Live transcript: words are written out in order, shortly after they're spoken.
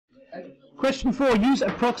Question 4. Use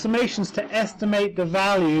approximations to estimate the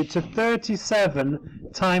value to 37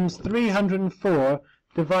 times 304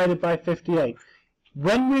 divided by 58.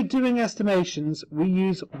 When we're doing estimations, we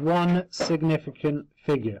use one significant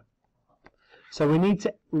figure. So we need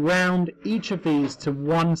to round each of these to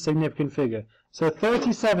one significant figure. So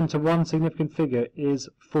 37 to one significant figure is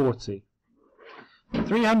 40.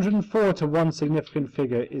 304 to one significant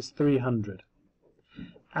figure is 300.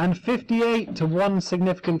 And 58 to one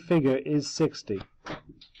significant figure is 60.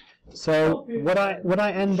 So what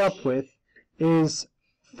I end up with is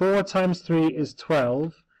 4 times 3 is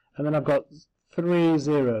 12, and then I've got 3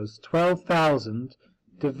 zeros. 12,000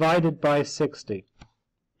 divided by 60.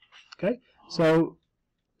 Okay, so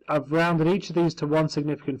I've rounded each of these to one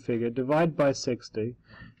significant figure, divide by 60.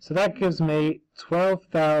 So that gives me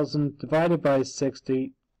 12,000 divided by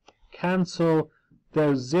 60. Cancel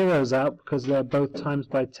those zeros out because they're both times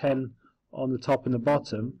by 10 on the top and the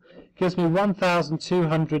bottom. Gives me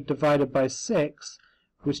 1,200 divided by 6,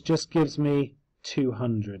 which just gives me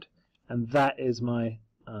 200. And that is my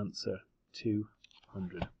answer,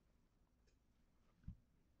 200.